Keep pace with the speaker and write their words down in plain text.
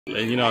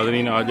जी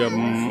नाज़रीन, आज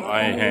हम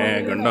आए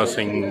हैं गंडा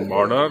सिंह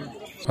बॉर्डर।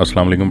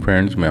 अस्सलाम वालेकुम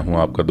फ्रेंड्स, मैं हूं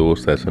आपका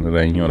दोस्त अहसन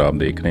अराइन और आप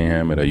देख रहे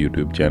हैं मेरा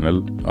यूट्यूब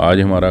चैनल। आज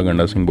हमारा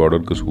गंडा सिंह बॉर्डर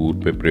कसूर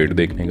पे परेड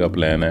देखने का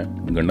प्लान है।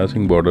 गंडा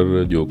सिंह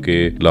बॉर्डर जो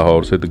कि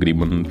लाहौर से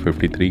तकरीबन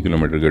 53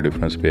 किलोमीटर के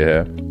डिफरेंस पे है।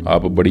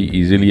 आप बड़ी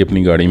इजीली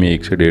अपनी गाड़ी में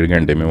 1 से 1.5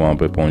 घंटे में वहाँ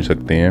पे पहुँच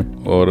सकते हैं।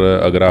 और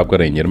अगर आपका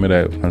रेंजर में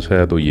रेफरेंस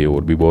है तो ये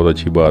और भी बहुत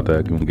अच्छी बात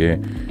है,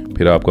 क्योंकि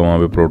फिर आपका वहाँ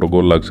पे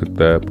प्रोटोकॉल लग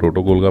सकता है।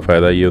 प्रोटोकॉल का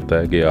फ़ायदा ये होता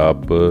है कि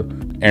आप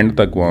एंड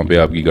तक वहाँ पे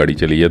आपकी गाड़ी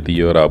चली जाती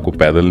है और आपको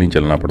पैदल नहीं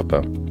चलना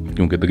पड़ता,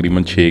 क्योंकि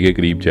तकरीबन 6 के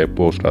करीब चेक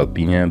पोस्ट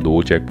आती हैं।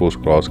 2 चेक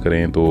पोस्ट क्रॉस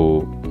करें तो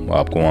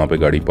आपको वहाँ पे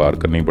गाड़ी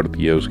पार्क करनी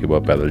पड़ती है, उसके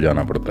बाद पैदल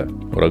जाना पड़ता है।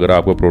 और अगर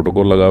आपका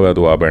प्रोटोकॉल लगा हुआ है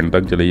तो आप एंड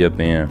तक चले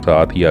जाते हैं,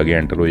 साथ ही आगे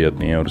एंटर हो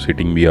जाते हैं और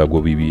सीटिंग भी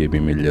आपको वीवीआईपी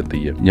मिल जाती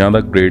है। जहाँ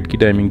तक परेड की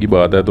टाइमिंग की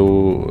बात है तो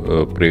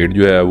परेड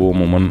जो है वो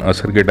अमूमन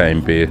असर के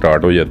टाइम पे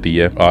स्टार्ट हो जाती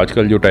है।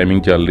 आजकल जो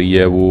टाइमिंग चल रही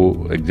है वो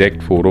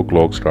एग्जैक्ट 4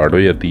 o'clock स्टार्ट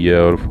हो जाती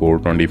है और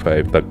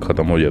 4:25 तक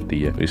ख़त्म हो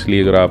जाती है।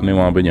 इसलिए अगर आपने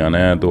वहाँ पर जाना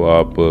है तो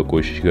आप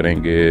कोशिश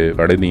करेंगे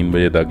 3:30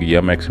 बजे तक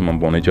या मैक्सिमम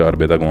 3:45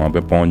 बजे तक वहाँ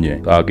पर पहुँच जाएँ,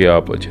 ताकि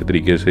आप अच्छे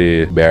तरीके से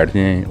बैठ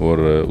जाएँ और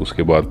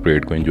उसके बाद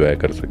परेड को एंजॉय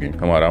कर सकें।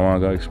 हमारा वहाँ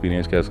का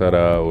एक्सपीरियंस कैसा रहा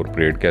और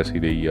परेड कैसी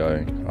रही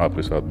आए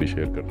आपके साथ भी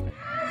शेयर करते हैं।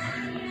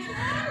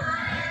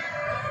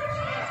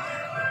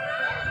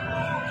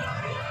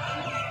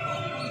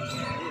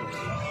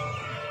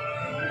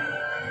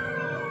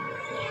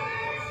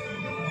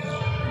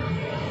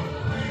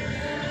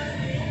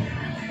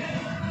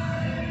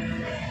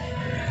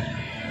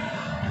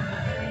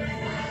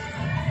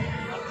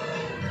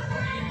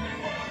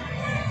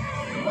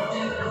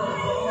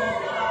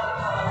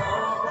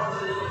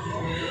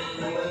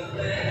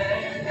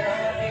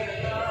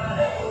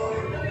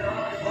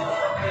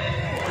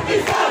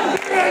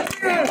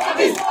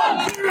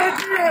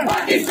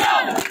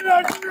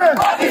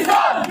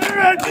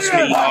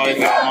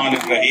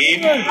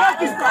 बिस्मिल्लाहिर्रहमानिर्रहीम।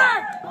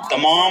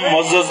 तमाम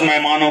मुअज़्ज़ज़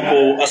मेहमानों को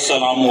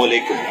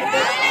अस्सलामुअलैकुम।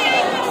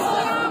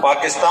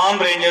 पाकिस्तान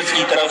रेंजर्स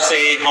की तरफ से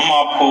हम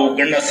आपको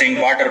गंडा सिंह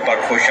बॉर्डर पर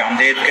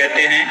खुशामदीद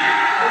कहते हैं।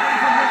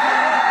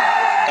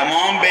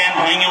 तमाम बहन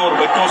भाइयों और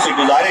बच्चों से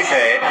गुजारिश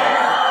है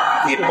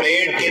कि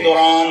परेड के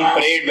दौरान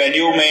परेड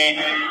वैल्यू में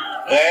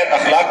गैर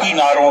अखलाकी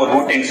नारों और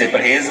रूटिंग से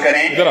परहेज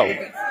करें।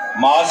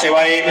 माँ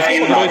सिवाय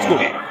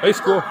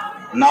इसको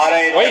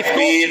नारे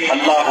तकबीर,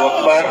 अल्लाह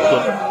अकबर,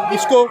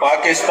 इसको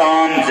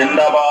पाकिस्तान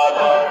जिंदाबाद,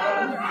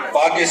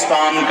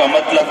 पाकिस्तान का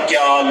मतलब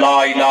क्या,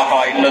 ला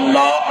इलाहा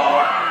इल्लल्लाह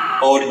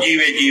और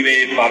जीवे जीवे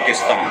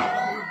पाकिस्तान।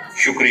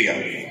 शुक्रिया।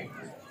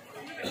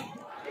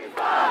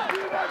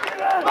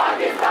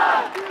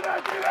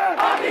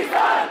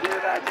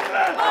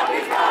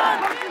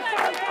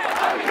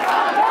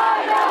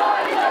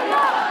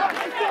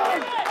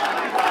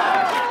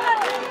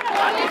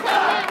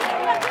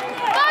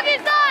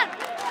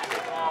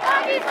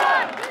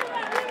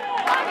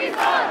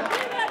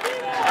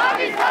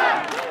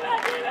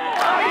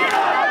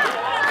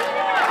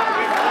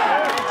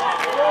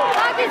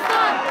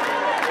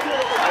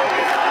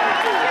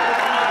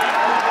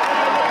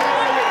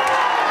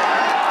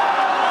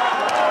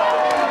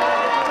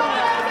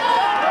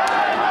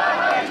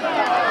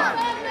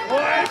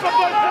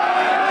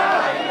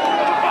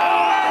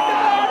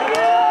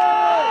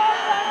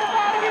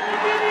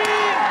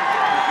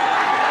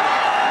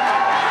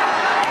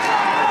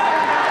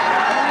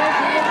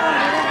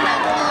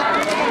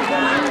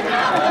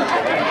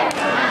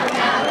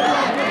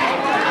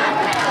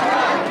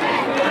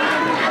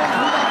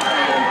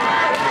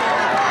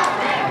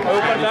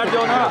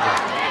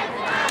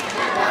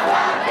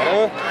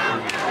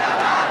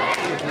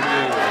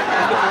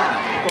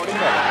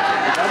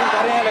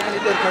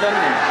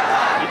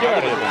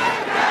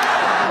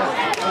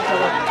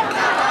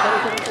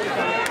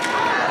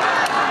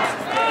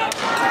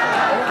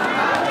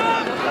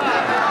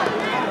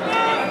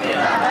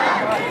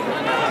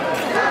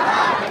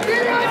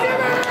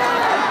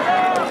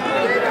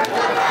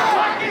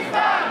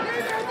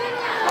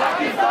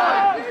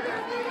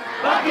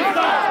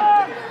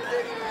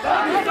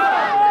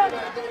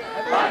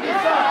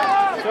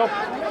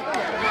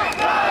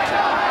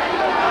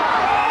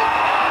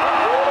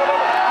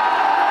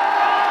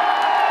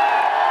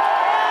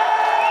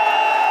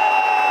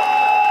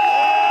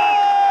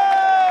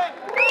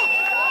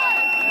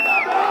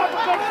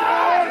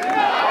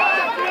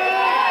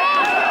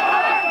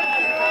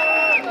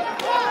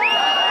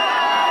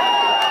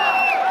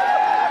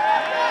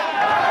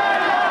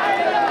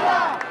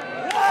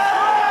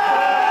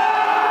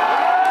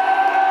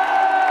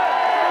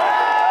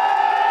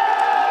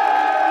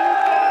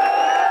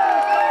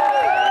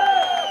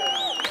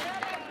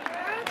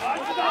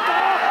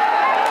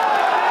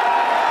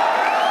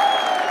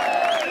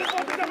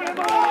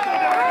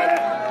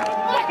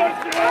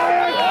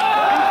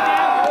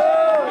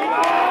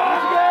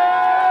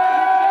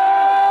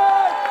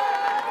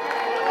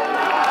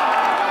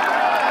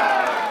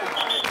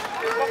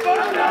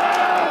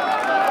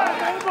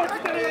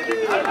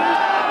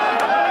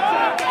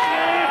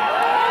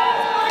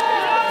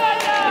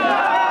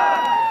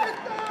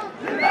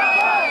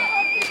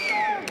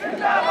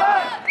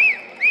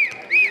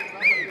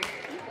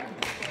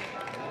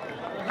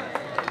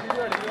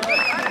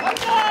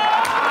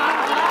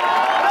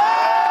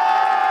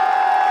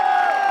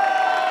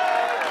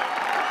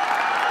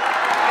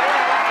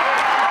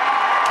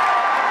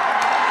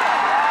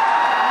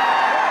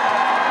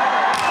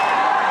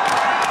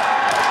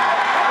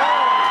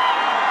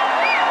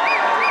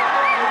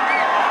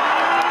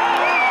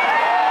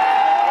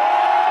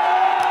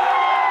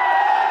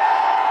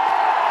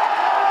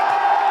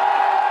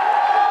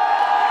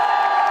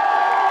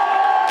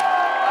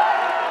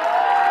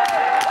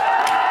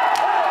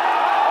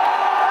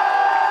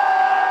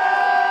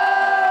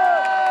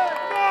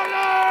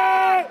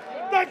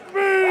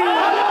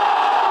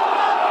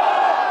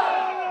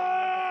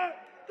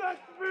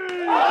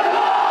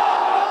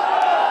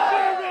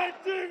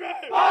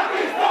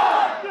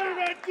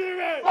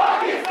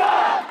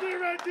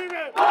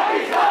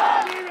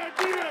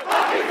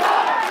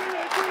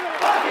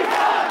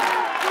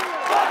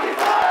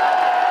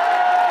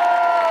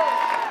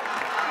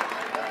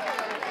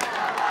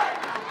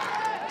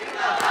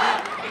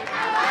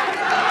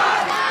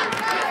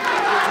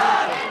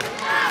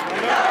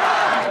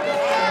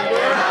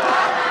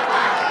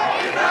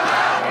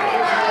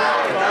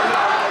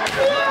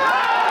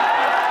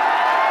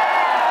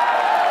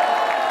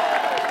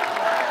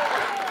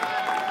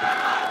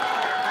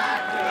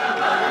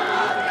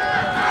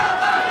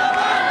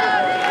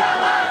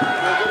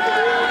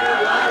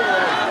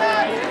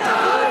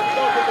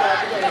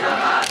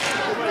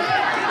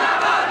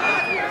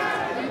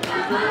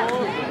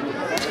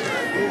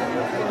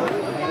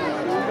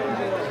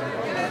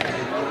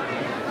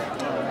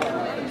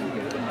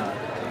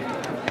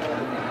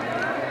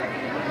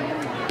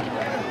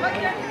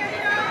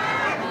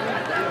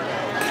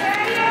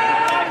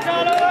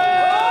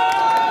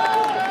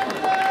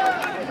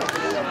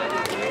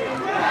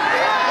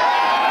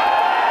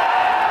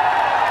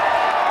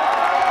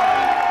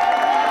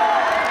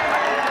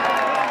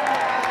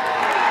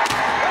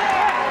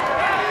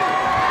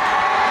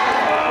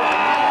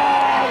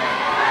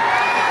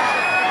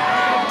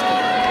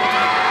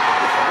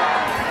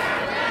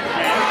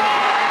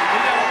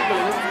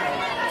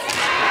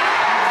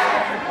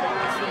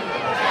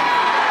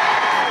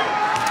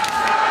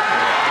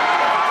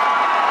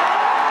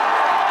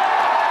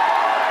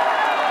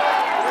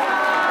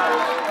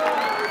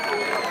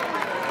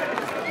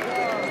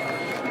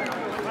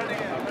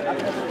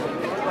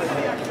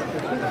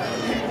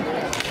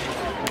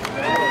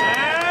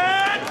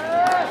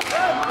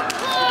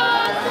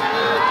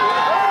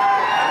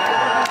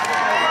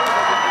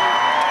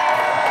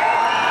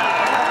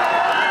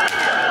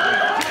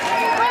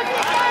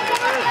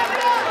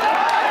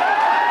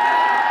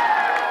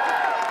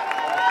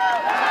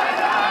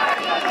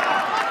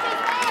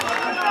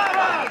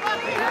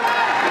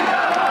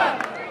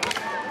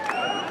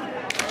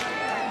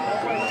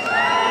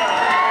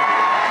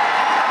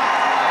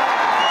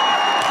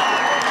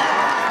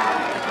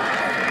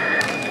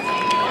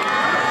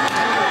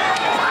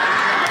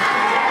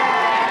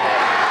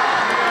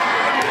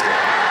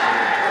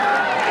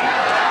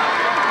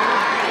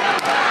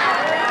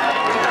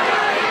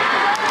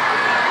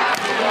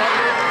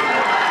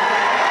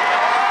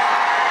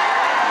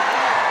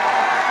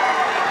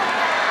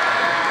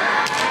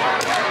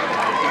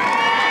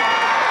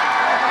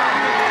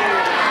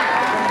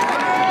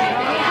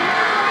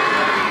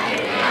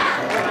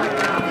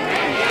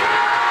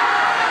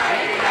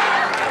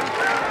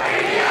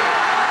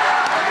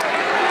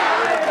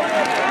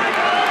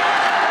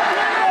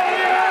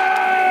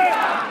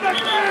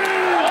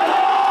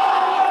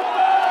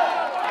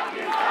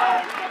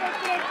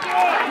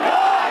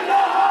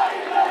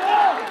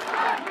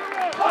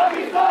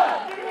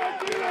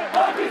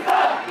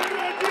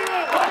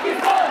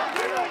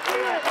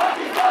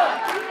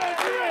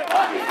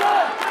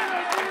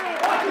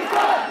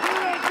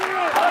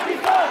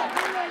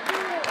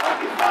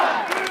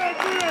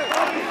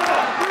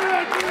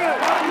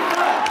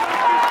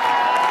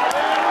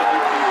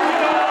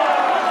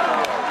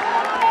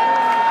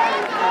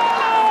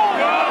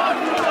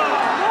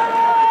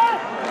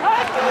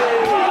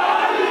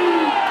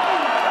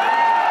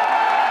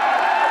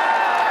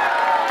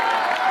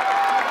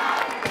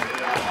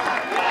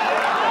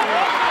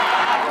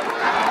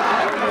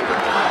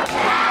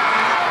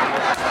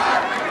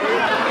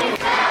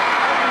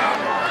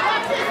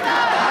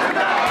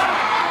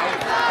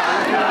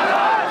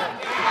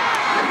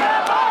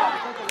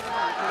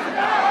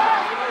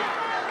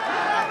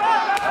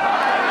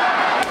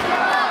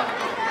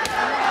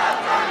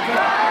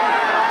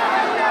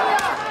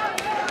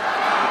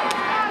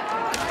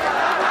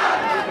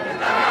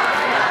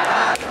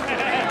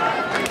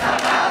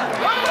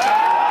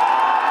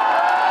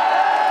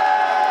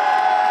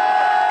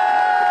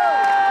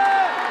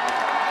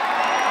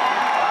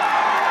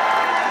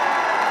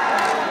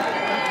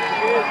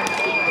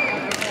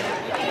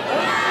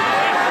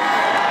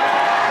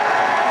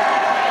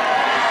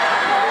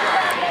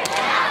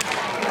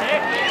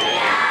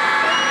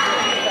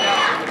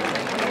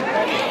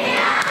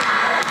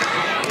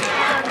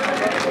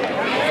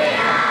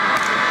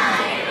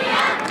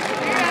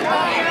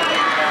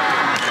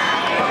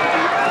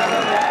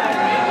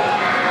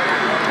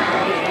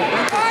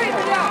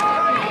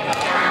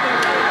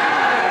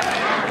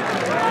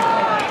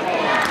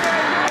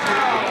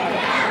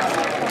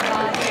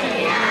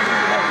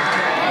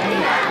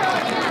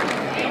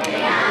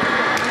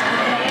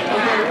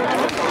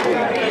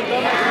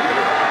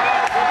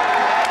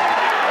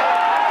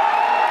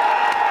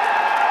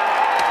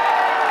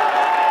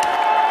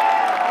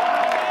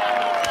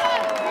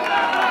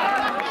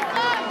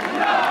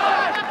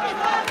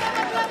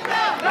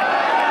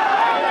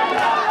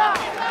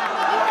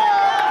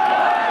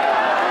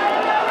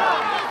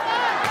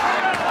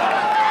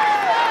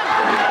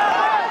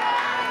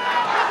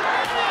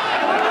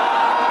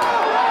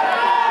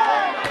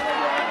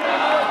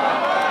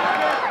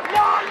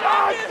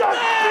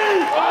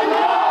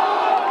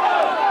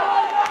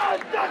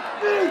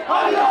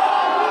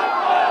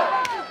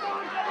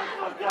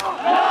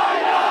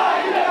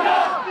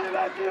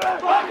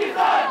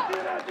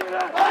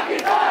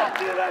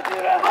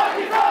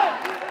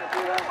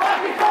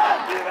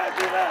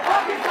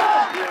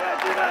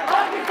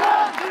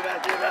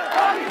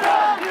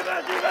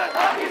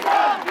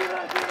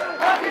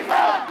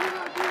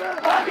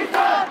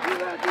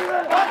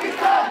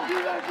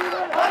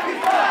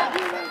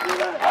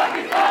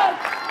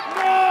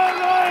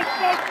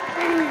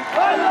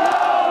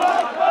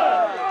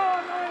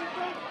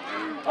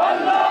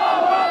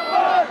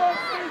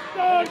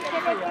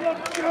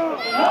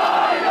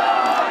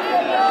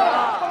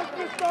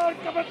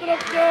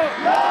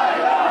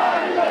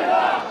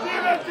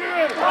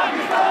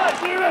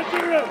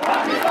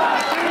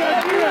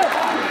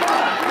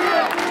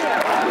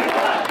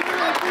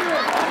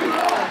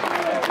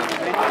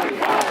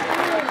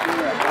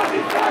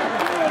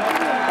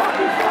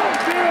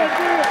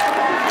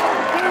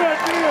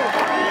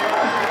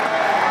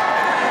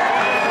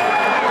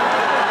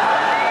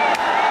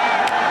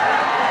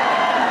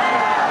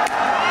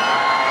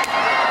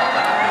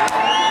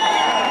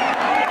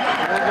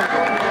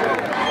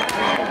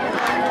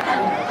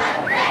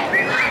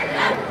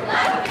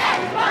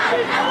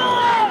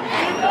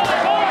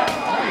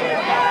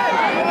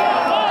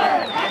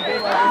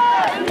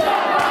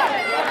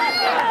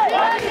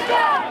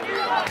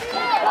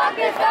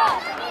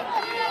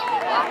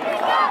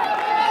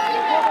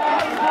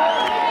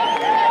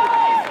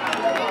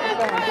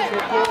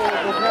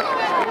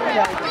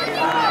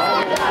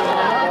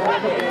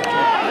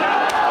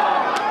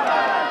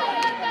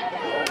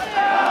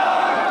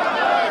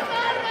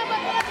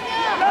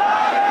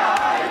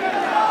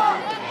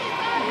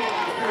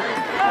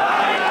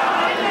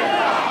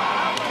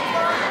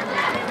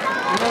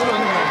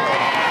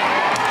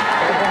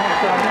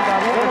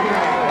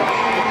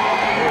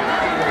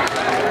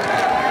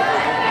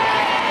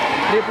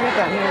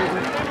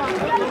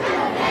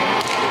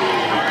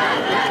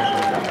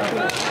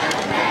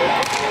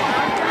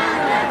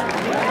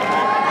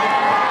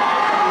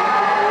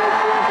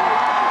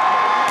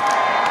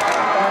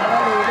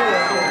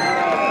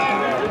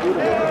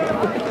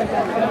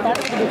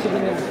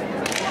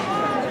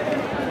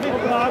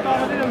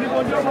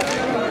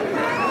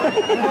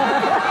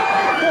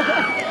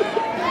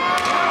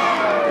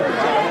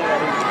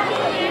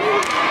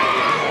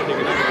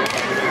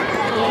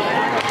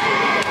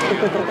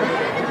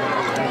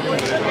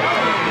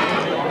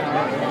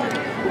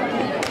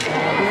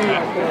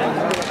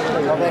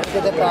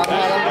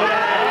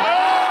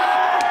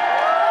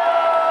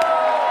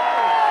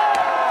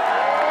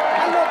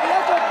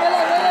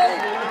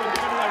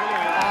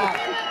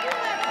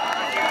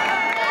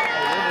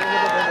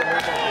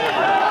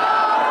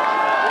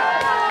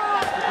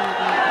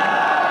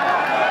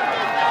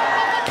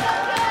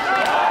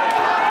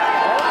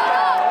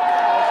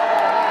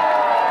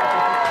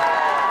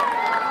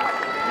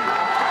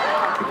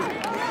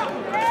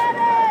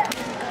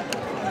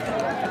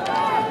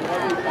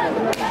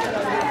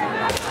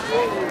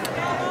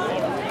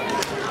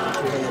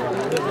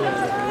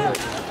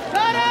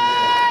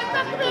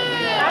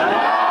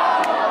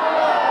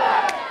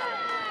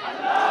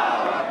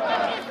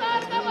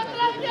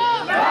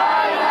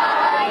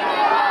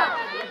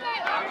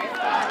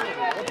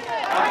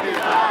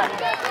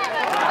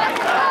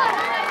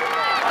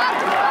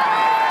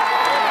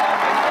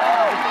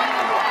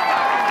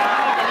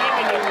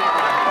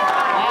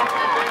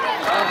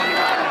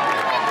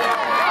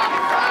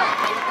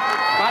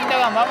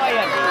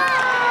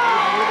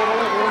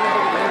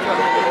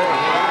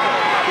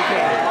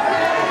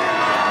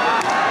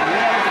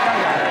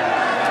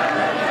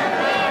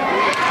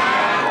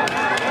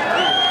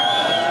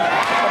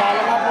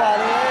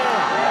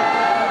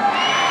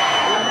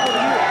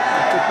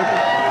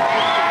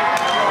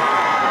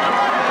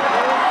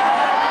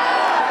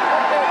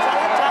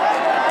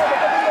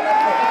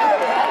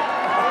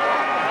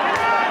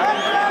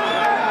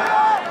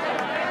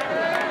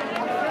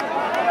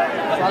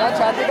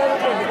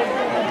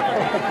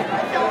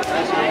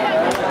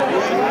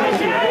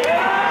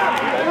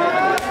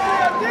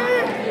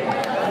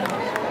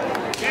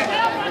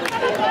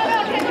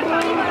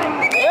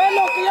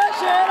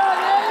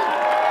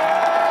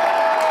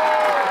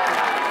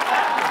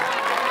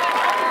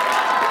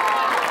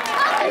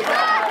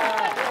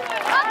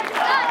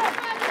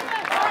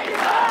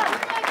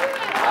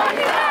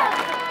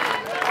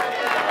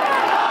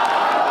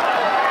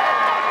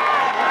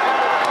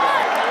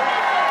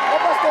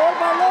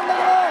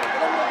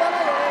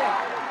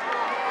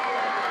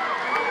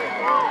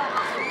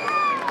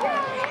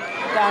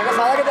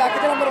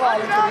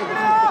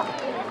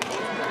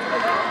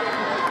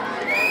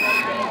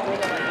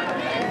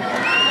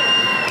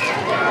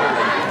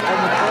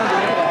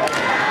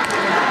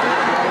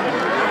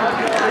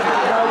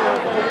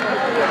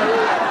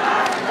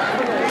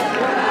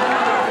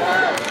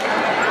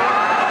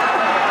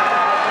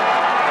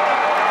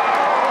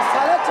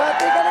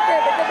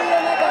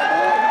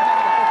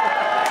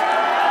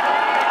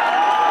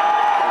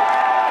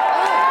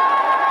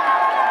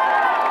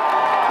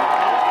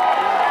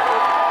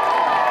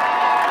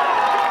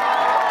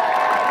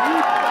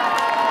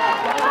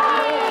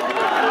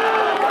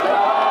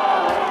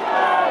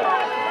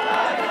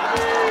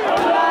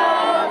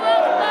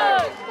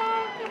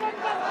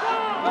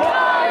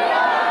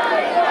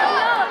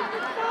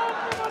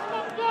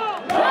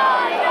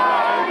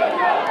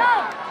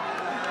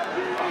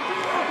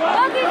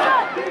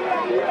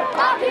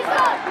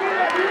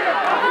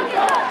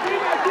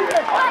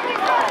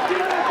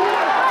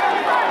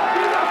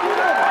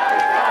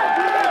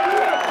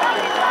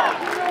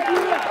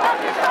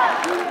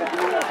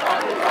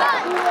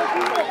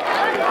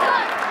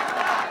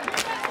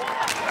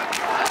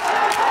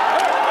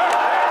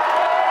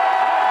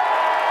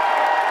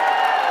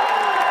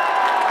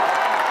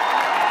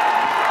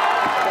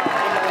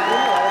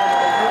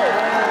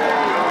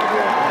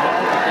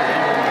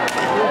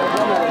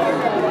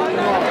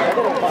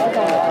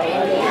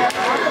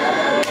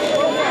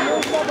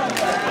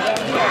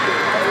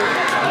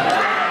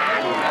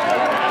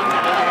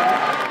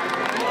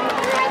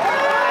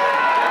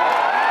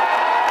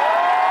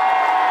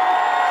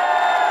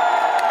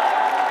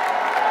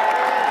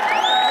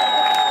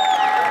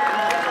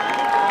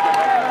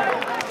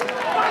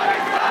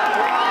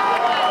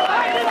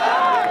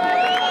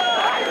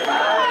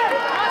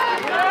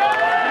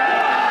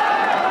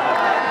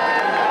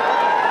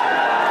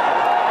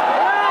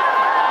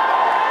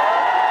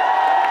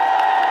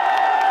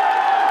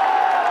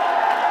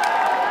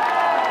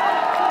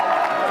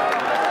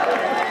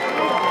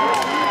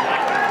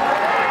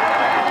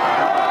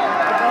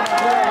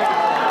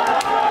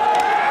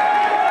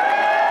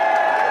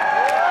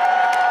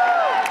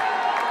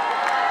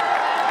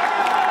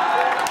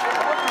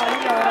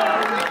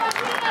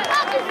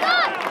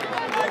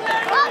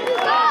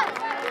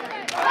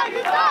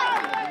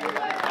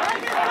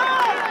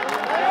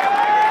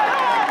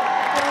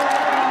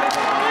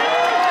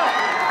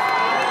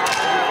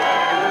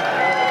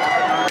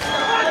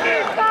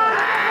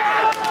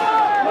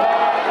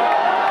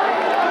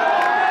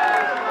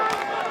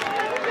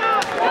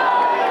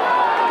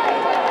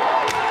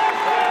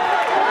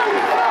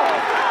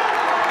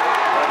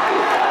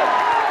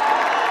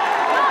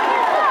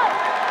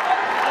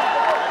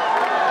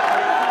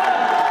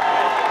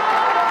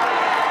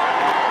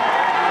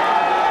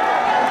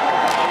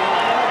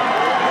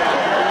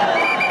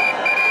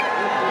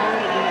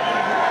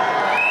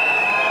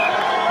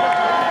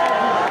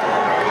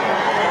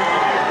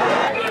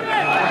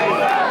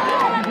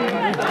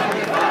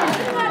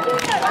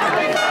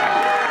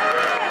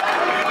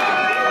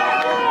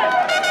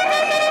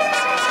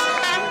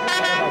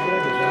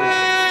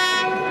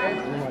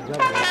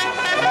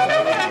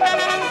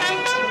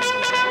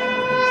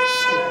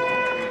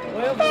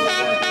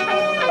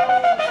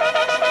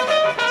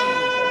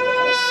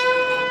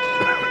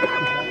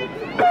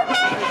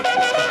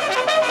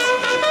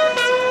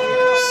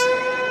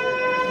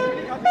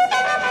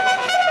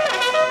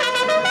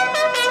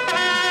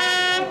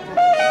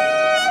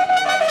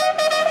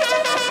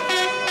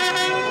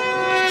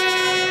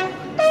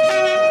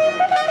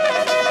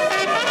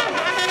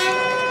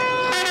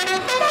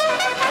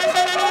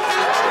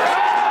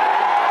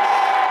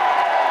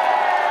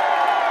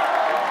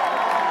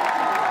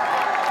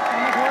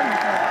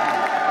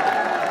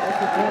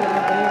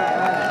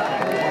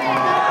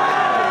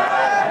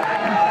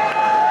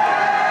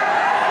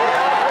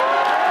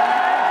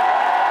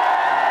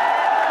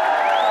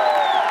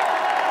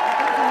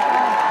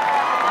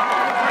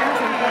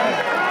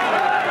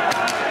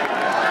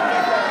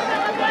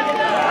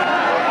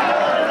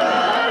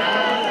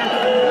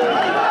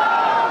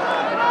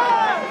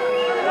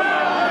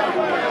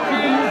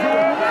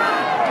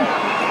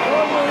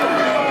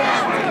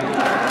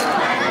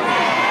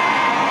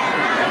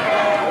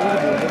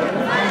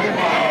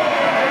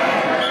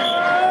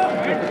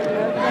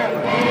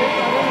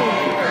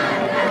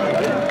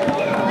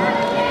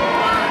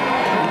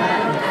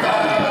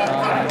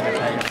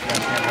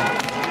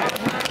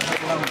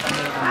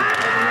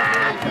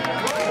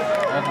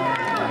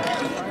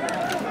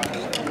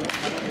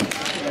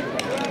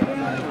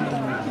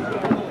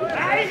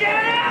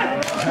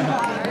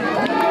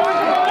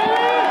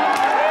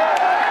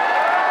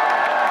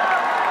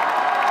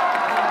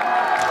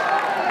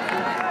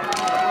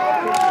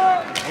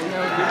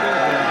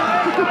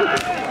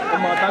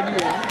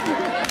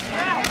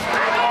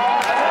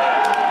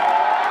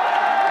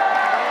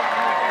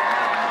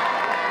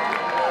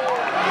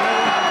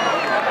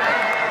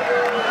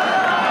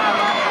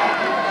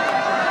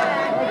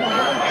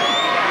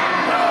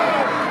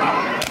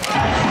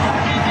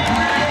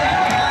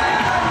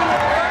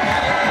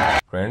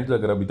 फ्रेंड्स,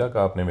 अगर अभी तक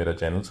आपने मेरा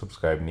चैनल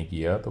सब्सक्राइब नहीं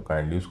किया तो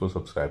काइंडली उसको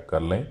सब्सक्राइब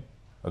कर लें।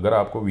 अगर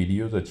आपको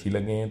वीडियोस अच्छी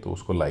लगें तो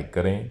उसको लाइक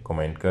करें,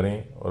 कमेंट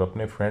करें और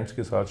अपने फ्रेंड्स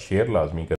के साथ शेयर लाजमी करें।